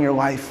God in your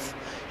life,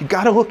 you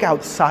got to look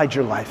outside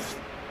your life.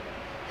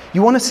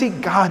 You want to see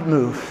God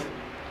move.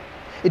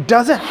 It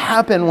doesn't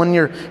happen when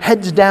your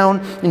head's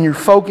down and you're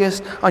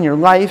focused on your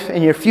life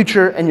and your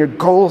future and your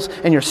goals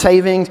and your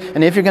savings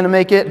and if you're going to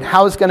make it and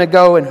how it's going to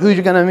go and who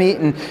you're going to meet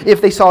and if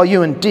they saw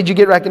you and did you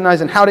get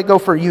recognized and how did it go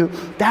for you.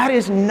 That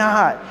is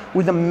not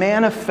where the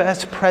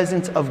manifest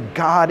presence of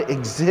God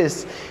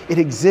exists. It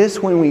exists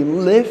when we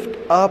lift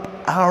up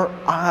our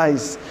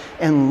eyes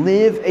and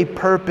live a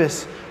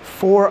purpose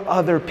for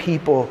other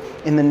people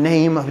in the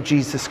name of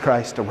Jesus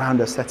Christ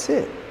around us. That's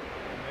it.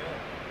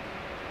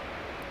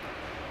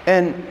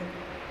 And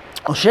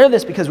I'll share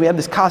this because we have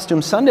this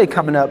Costume Sunday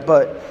coming up,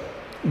 but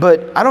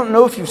I don't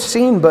know if you've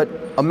seen, but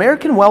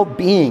American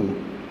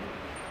well-being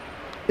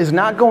is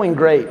not going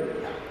great.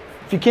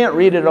 If you can't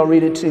read it, I'll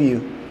read it to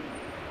you.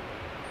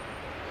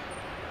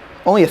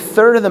 Only a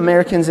third of the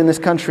Americans in this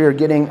country are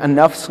getting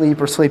enough sleep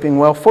or sleeping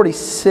well.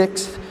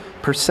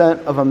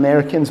 46% of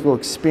Americans will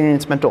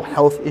experience mental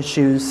health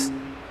issues.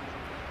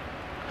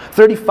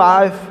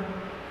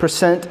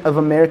 35% of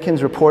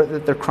Americans report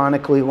that they're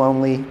chronically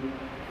lonely.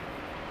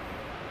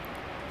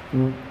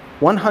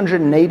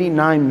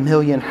 189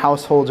 million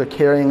households are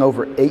carrying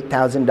over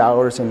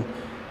 $8,000 in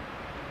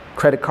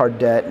credit card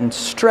debt, and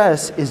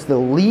stress is the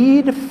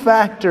lead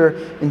factor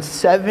in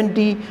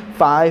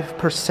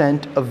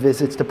 75% of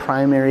visits to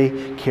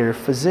primary care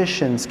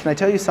physicians. Can I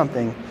tell you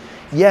something?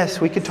 Yes,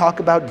 we could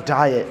talk about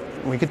diet,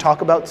 we could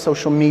talk about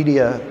social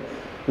media,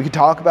 we could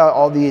talk about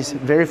all these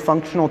very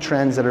functional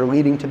trends that are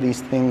leading to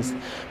these things,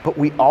 but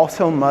we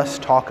also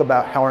must talk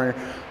about how our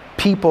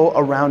people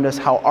around us,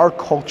 how our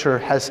culture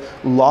has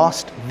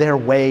lost their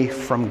way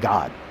from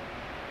God.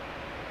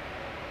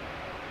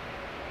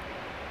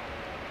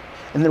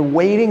 And they're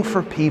waiting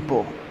for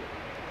people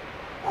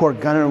who are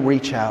going to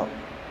reach out.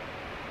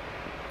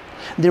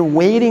 They're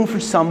waiting for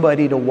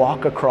somebody to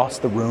walk across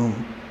the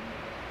room,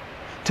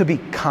 to be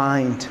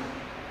kind,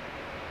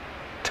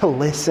 to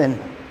listen,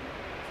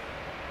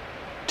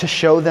 to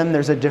show them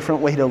there's a different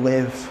way to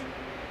live.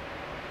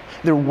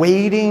 They're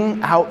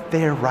waiting out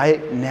there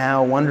right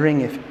now,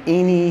 wondering if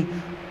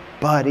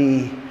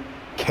anybody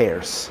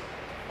cares.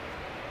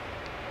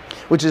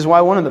 Which is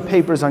why one of the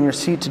papers on your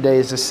seat today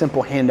is a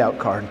simple handout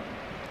card.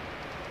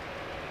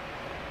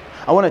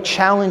 I want to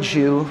challenge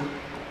you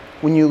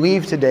when you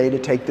leave today to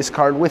take this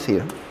card with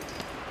you.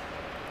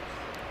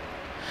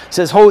 It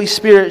says, Holy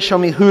Spirit, show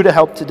me who to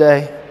help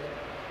today.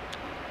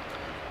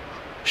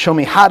 Show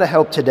me how to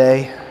help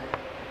today.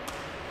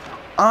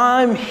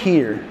 I'm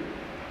here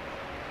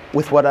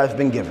with what I've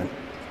been given.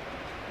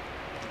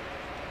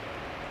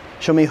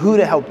 Show me who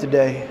to help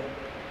today.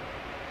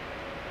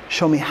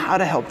 Show me how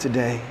to help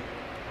today.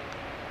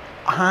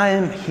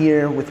 I'm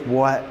here with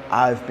what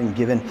I've been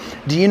given.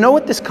 Do you know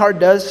what this card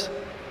does?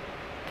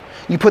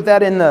 You put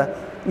that in the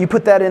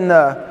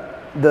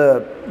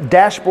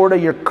dashboard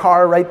of your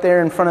car right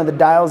there in front of the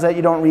dials that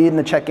you don't read and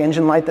the check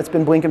engine light that's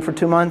been blinking for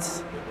 2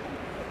 months.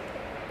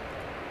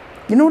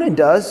 You know what it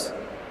does?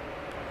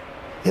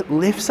 It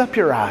lifts up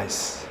your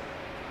eyes.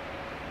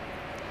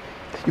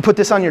 You put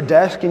this on your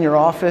desk in your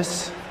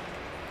office.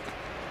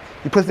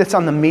 You put this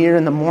on the mirror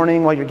in the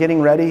morning while you're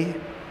getting ready.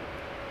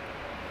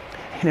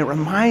 And it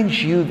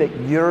reminds you that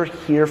you're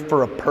here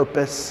for a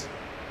purpose.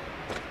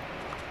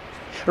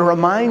 It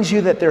reminds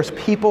you that there's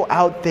people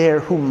out there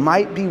who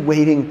might be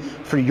waiting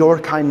for your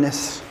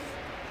kindness,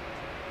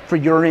 for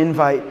your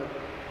invite,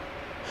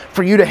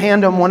 for you to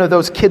hand them one of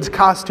those kids'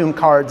 costume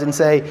cards and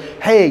say,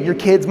 hey, your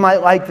kids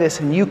might like this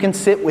and you can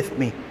sit with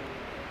me.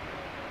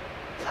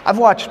 I've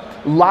watched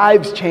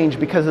lives change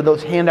because of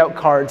those handout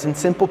cards and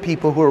simple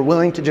people who are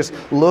willing to just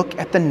look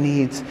at the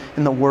needs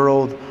in the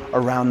world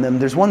around them.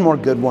 There's one more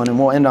good one and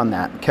we'll end on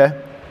that,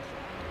 okay?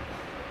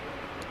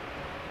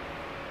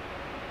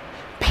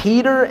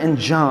 Peter and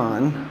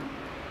John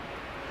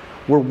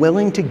were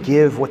willing to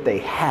give what they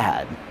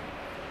had.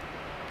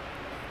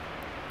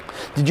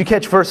 Did you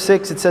catch verse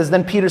 6? It says,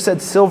 then Peter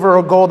said, silver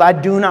or gold I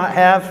do not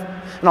have.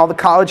 And all the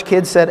college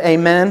kids said,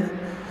 amen.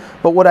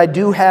 But what I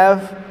do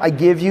have, I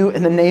give you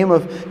in the name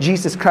of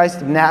Jesus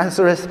Christ of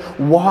Nazareth.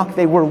 Walk.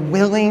 They were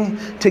willing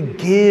to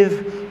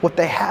give what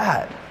they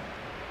had.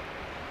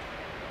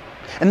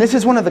 And this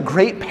is one of the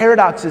great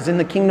paradoxes in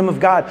the kingdom of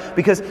God,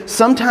 because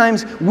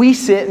sometimes we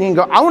sit and you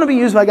go, I want to be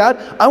used by God.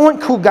 I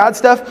want cool God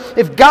stuff.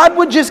 If God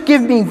would just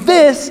give me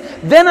this,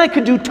 then I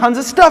could do tons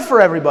of stuff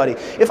for everybody.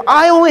 If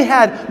I only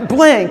had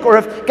blank, or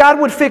if God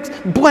would fix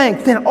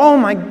blank, then oh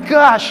my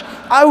gosh,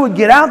 I would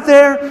get out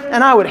there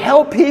and I would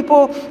help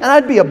people and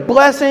I'd be a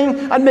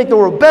blessing. I'd make the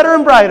world better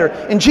and brighter.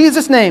 In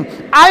Jesus' name,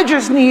 I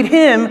just need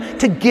Him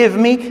to give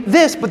me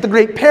this. But the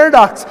great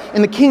paradox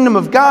in the kingdom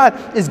of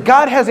God is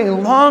God has a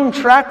long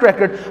track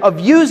record of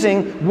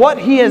using what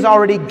He has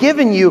already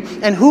given you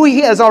and who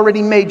He has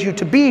already made you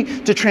to be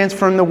to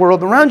transform the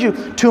world around you.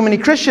 Too many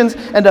Christians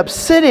end up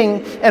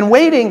sitting and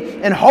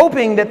waiting and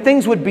hoping that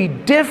things would be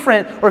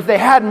different or if they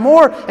had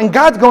more. And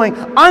God's going,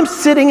 I'm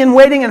sitting and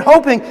waiting and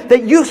hoping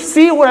that you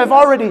see what I've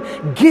already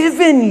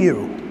given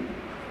you.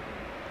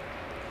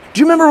 Do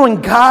you remember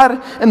when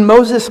God and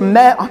Moses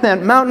met on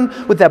that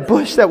mountain with that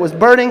bush that was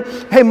burning?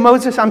 Hey,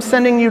 Moses, I'm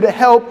sending you to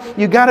help.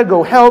 You got to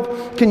go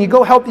help. Can you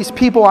go help these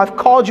people? I've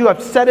called you.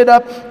 I've set it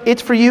up. It's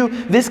for you.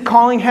 This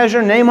calling has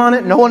your name on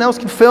it. No one else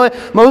can fill it.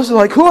 Moses is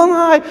like, who am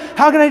I?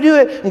 How can I do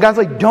it? And God's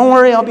like, don't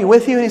worry. I'll be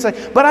with you. And he's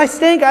like, but I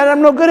stink.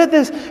 I'm no good at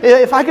this.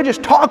 If I could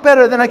just talk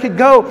better, then I could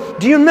go.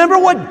 Do you remember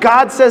what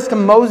God says to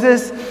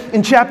Moses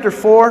in chapter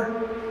 4?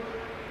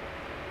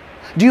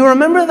 Do you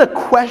remember the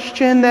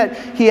question that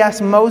He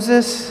asked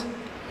Moses?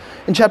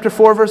 In chapter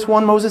 4, verse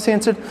 1, Moses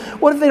answered,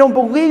 what if they don't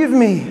believe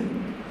me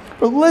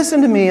or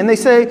listen to me? And they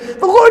say,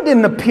 the Lord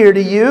didn't appear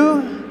to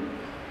you.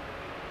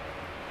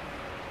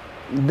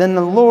 Then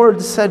the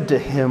Lord said to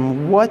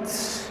him,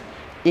 what's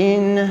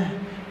in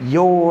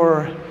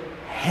your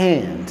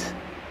hand?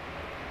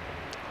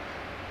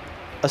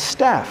 A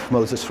staff,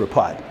 Moses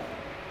replied.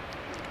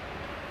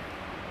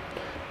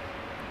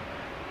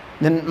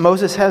 Then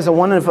Moses has a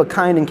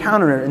one-of-a-kind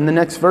encounter. In the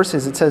next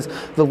verses, it says,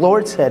 the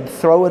Lord said,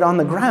 throw it on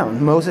the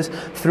ground. Moses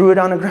threw it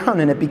on the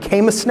ground, and it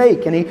became a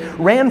snake, and he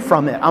ran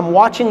from it. I'm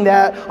watching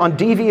that on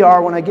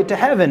DVR when I get to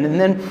heaven.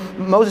 And then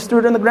Moses threw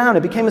it on the ground.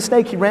 It became a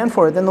snake. He ran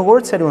for it. Then the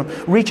Lord said to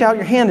him, reach out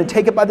your hand and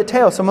take it by the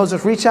tail. So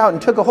Moses reached out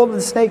and took a hold of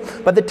the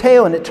snake by the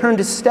tail, and it turned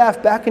his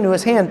staff back into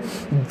his hand.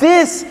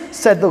 This,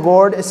 said the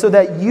Lord, is so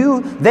that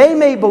they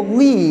may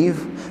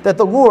believe that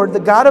the Lord, the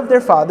God of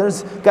their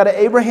fathers, God of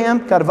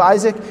Abraham, God of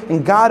Isaac,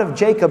 and God of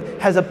Jacob,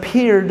 has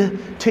appeared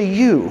to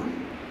you.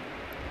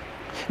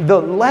 The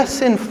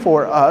lesson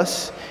for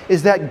us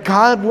is that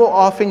God will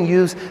often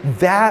use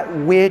that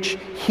which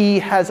He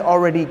has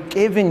already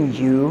given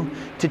you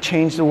to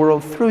change the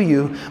world through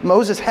you.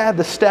 Moses had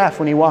the staff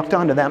when he walked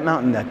onto that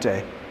mountain that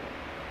day.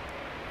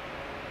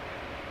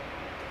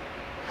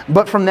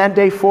 But from that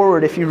day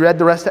forward, if you read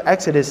the rest of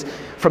Exodus,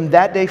 from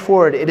that day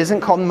forward, it isn't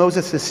called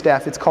Moses'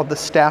 staff, it's called the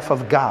staff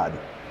of God.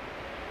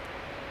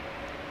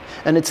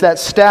 And it's that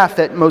staff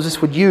that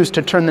Moses would use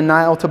to turn the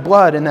Nile to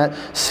blood, and that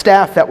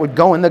staff that would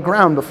go in the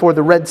ground before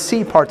the Red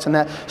Sea parts, and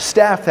that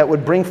staff that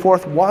would bring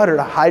forth water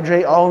to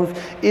hydrate all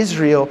of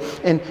Israel.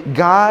 And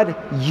God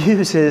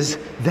uses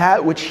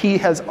that which he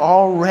has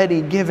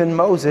already given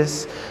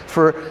Moses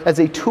as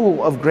a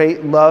tool of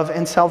great love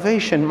and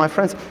salvation. My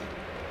friends,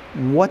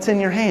 what's in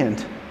your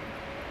hand?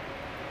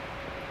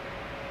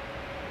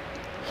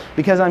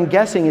 Because I'm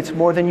guessing it's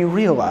more than you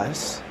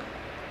realize.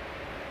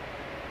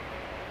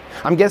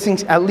 I'm guessing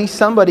at least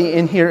somebody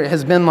in here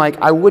has been like,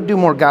 I would do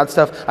more God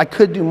stuff. I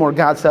could do more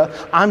God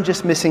stuff. I'm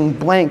just missing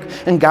blank.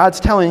 And God's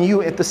telling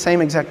you at the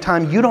same exact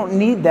time, you don't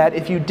need that.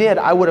 If you did,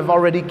 I would have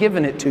already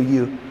given it to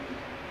you.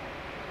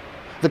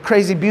 The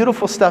crazy,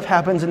 beautiful stuff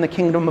happens in the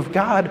kingdom of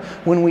God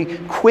when we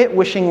quit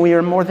wishing we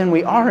are more than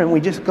we are and we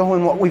just go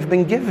in what we've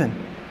been given.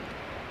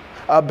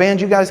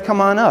 Band, you guys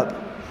come on up.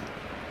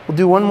 We'll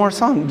do one more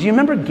song. Do you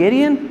remember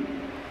Gideon?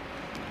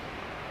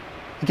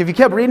 Like if you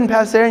kept reading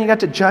past there and you got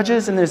to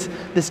Judges, and there's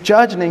this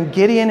judge named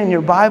Gideon in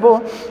your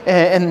Bible,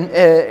 and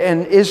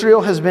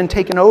Israel has been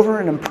taken over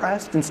and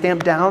impressed and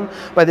stamped down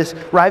by this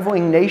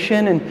rivaling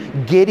nation,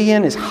 and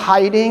Gideon is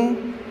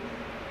hiding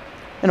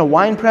in a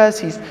wine press.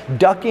 He's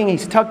ducking,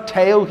 he's tucked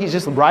tail, he's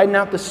just riding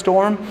out the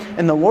storm.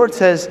 And the Lord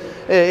says,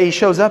 he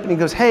shows up and he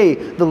goes, hey,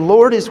 the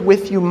Lord is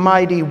with you,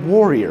 mighty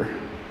warrior.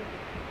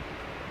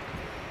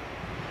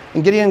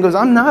 And Gideon goes,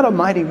 I'm not a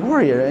mighty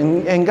warrior.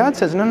 And God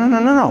says,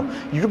 no.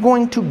 You're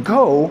going to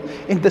go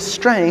in the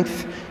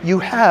strength you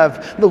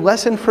have. The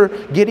lesson for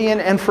Gideon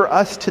and for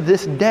us to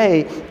this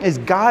day is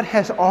God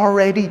has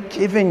already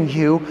given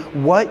you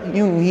what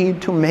you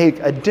need to make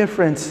a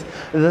difference.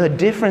 The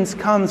difference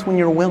comes when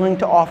you're willing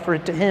to offer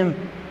it to Him.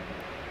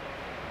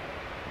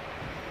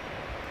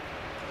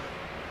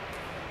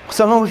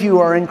 Some of you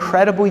are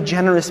incredibly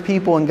generous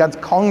people, and God's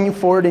calling you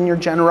forward in your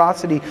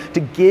generosity to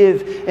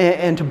give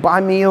and to buy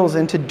meals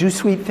and to do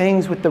sweet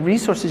things with the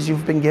resources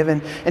you've been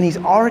given. And He's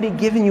already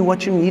given you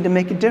what you need to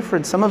make a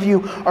difference. Some of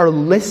you are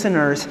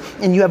listeners,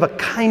 and you have a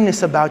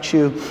kindness about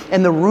you.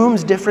 And the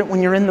room's different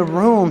when you're in the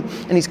room,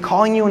 and He's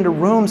calling you into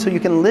rooms so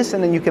you can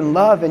listen and you can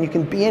love and you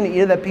can be an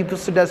ear that people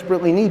so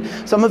desperately need.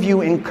 Some of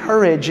you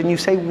encourage, and you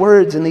say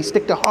words, and they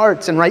stick to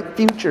hearts and write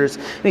futures.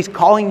 And He's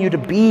calling you to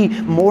be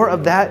more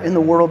of that in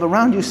the world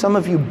around you. Some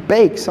of you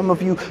bake, some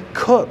of you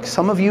cook,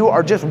 some of you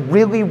are just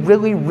really,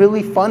 really,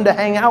 really fun to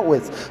hang out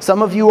with.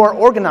 Some of you are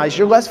organized,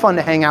 you're less fun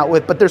to hang out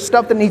with, but there's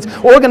stuff that needs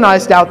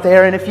organized out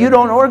there, and if you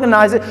don't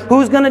organize it,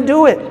 who's going to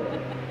do it?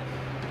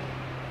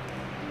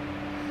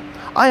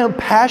 I am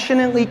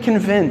passionately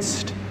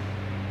convinced,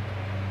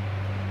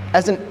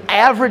 as an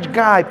average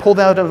guy pulled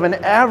out of an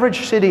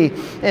average city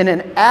in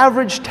an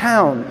average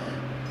town,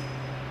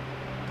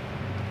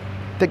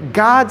 that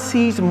God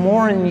sees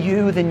more in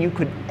you than you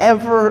could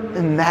ever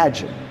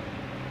imagine.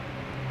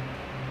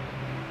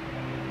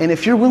 And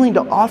if you're willing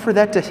to offer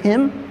that to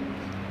Him,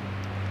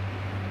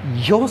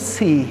 you'll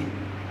see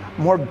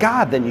more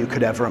God than you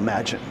could ever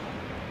imagine.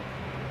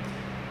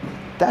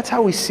 That's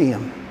how we see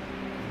Him.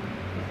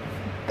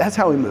 That's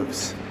how He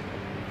moves.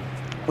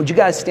 Would you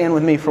guys stand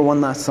with me for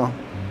one last song?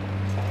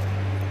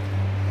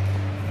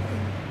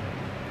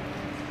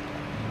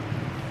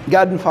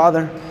 God and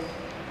Father,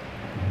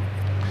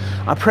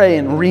 I pray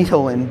in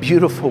real and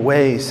beautiful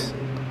ways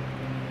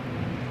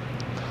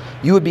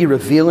You would be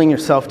revealing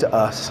Yourself to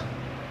us.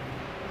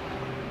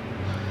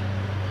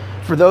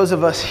 For those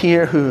of us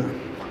here who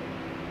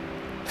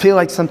feel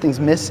like something's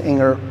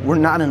missing or we're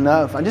not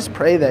enough, I just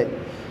pray that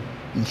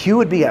You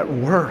would be at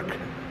work,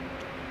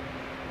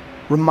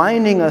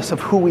 reminding us of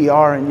who we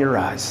are in Your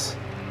eyes.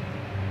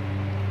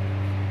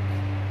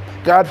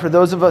 God, for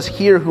those of us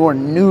here who are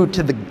new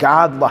to the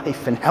God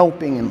life and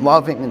helping and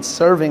loving and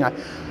serving,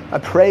 I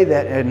pray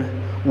that in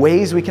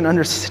ways we can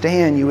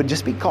understand, You would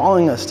just be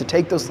calling us to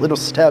take those little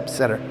steps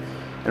that are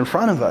in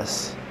front of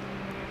us.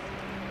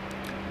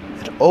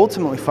 That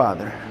ultimately,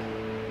 Father,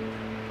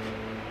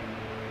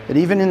 that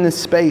even in this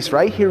space,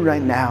 right here,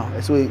 right now,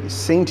 as we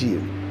sing to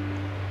You,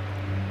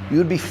 You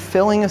would be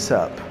filling us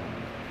up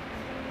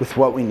with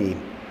what we need.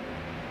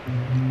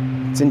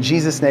 It's in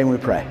Jesus' name we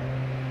pray.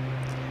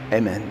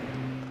 Amen.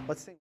 Let's sing.